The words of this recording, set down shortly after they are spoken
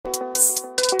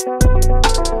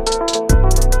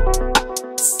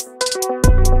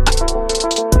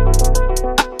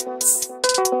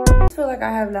like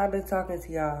I have not been talking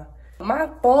to y'all. My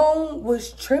phone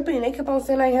was tripping. They kept on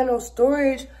saying I had no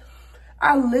storage.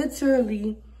 I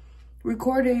literally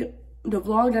recorded the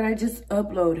vlog that I just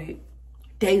uploaded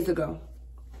days ago.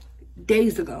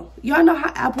 Y'all know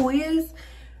how Apple is?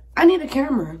 I need a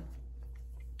camera.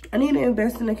 I need to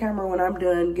invest in a camera when I'm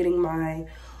done getting my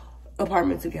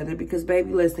apartment together because,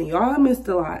 baby, listen, y'all missed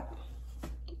a lot.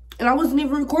 And I wasn't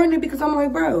even recording it because I'm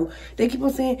like, bro, they keep on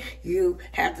saying, you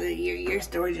have to, your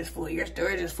storage is full, your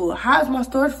storage is full. How is my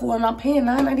storage full and I'm paying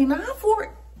 $9.99 for it?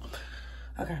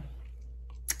 Okay.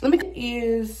 It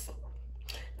is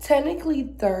technically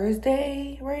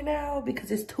Thursday right now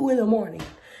because it's 2 in the morning.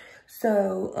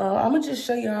 So I'm gonna just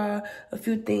show y'all a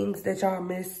few things that y'all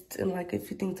missed and like a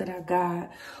few things that I got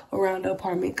around the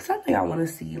apartment because I think I want to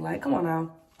see. Like, come on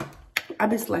now. I've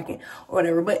been slacking or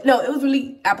whatever, but no, it was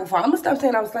really Apple fault. I'm gonna stop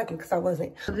saying I was slacking because I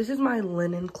wasn't. So this is my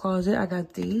linen closet. I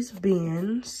got these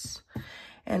bins,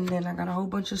 and then I got a whole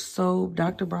bunch of soap,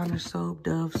 Dr. Bronner soap,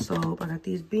 Dove soap. I got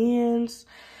these bins.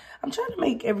 I'm trying to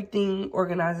make everything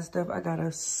organized and stuff. I got a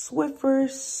Swiffer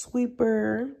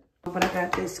sweeper, but I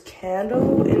got this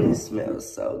candle and it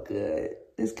smells so good.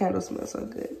 This candle smells so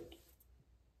good.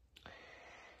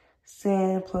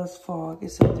 Sand plus fog.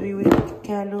 It's a 3-wick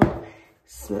candle.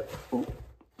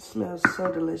 Smells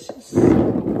so delicious.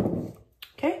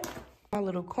 Okay, my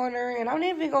little corner, and I'm not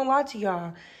even gonna lie to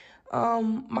y'all.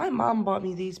 My mom bought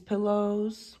me these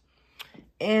pillows,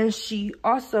 and she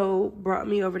also brought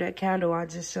me over that candle I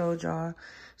just showed y'all.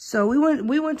 So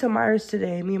we went to Myers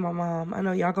today, me and my mom. I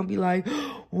know y'all gonna be like,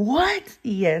 what?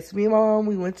 Yes, me and my mom,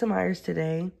 we went to Myers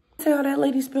today. Tell that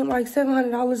lady spent like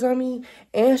 $700 on me,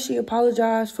 and she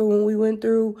apologized for when we went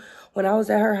through when I was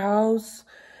at her house.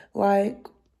 Like,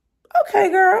 okay,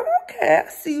 girl, okay, I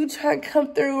see you trying to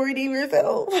come through and redeem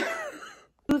yourself. I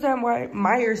was at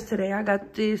Myers today. I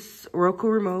got this Roku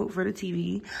remote for the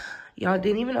TV. Y'all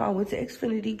didn't even know I went to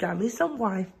Xfinity, got me some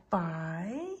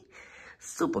Wi-Fi.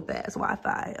 Super fast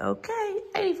Wi-Fi, okay?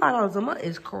 $85 a month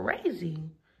is crazy.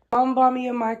 Mom bought me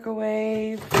a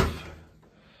microwave.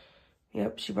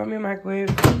 Yep, she bought me a microwave.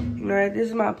 You know, this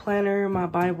is my planner, my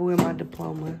Bible, and my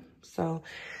diploma. So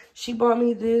she bought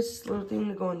me this little thing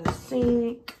to go in the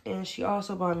sink, and she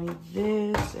also bought me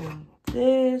this and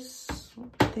this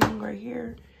thing right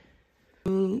here.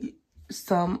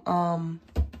 Some a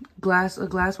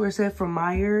glassware set from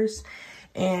Myers,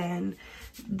 and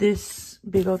this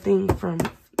big old thing from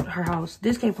her house.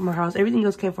 This came from her house. Everything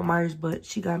else came from Myers, but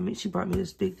she brought me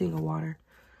this big thing of water.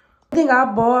 The thing I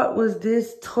bought was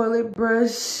this toilet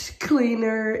brush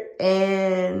cleaner,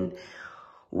 and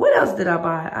what else did I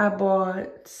buy? I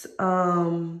bought,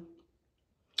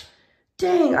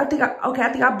 dang, I think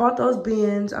I bought those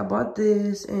bins. I bought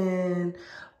this and,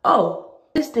 oh,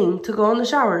 this thing to go in the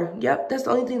shower. Yep, that's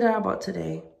the only thing that I bought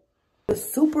today. The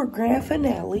super grand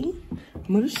finale.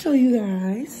 I'm gonna show you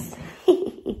guys.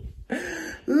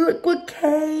 Look what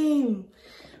came.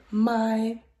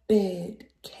 My bed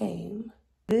came.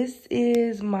 This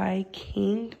is my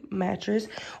king mattress,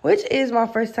 which is my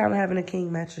first time having a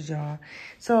king mattress, y'all.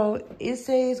 So it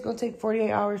says it's gonna take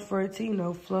 48 hours for it to, you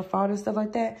know, fluff out and stuff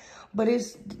like that. But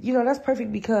it's, you know, that's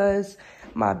perfect because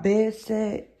my bed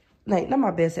set, like, not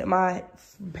my bed set, my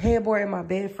headboard and my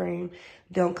bed frame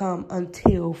don't come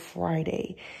until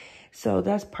Friday. So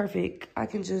that's perfect. I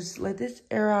can just let this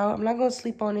air out. I'm not gonna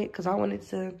sleep on it because I want it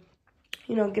to,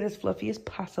 you know, get as fluffy as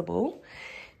possible.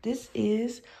 This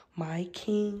is my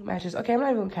king mattress. Okay, I'm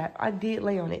not even gonna cap. I did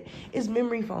lay on it. It's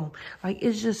memory foam. Like,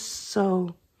 it's just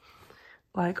so,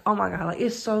 like, oh my God. Like,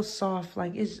 it's so soft.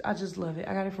 Like, I just love it.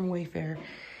 I got it from Wayfair.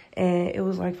 And it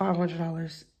was like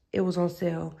 $500. It was on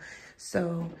sale.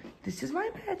 So, this is my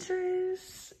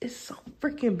mattress. It's so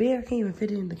freaking big. I can't even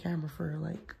fit it in the camera for,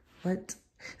 like, what?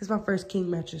 It's my first king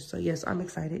mattress. So, yes, I'm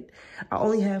excited. I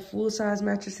only have full-size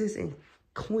mattresses and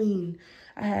queen.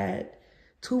 I had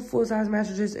 2 full-size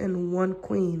mattresses and 1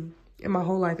 queen in my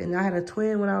whole life. And I had a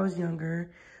twin when I was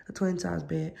younger, a twin-size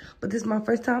bed. But this is my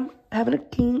first time having a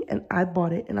king, and I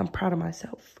bought it, and I'm proud of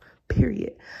myself,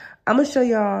 period. I'm going to show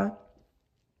y'all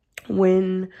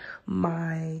when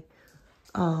my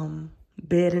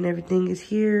bed and everything is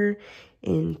here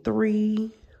in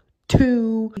 3,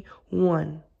 2,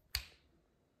 1.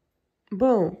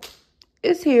 Boom.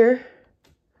 It's here.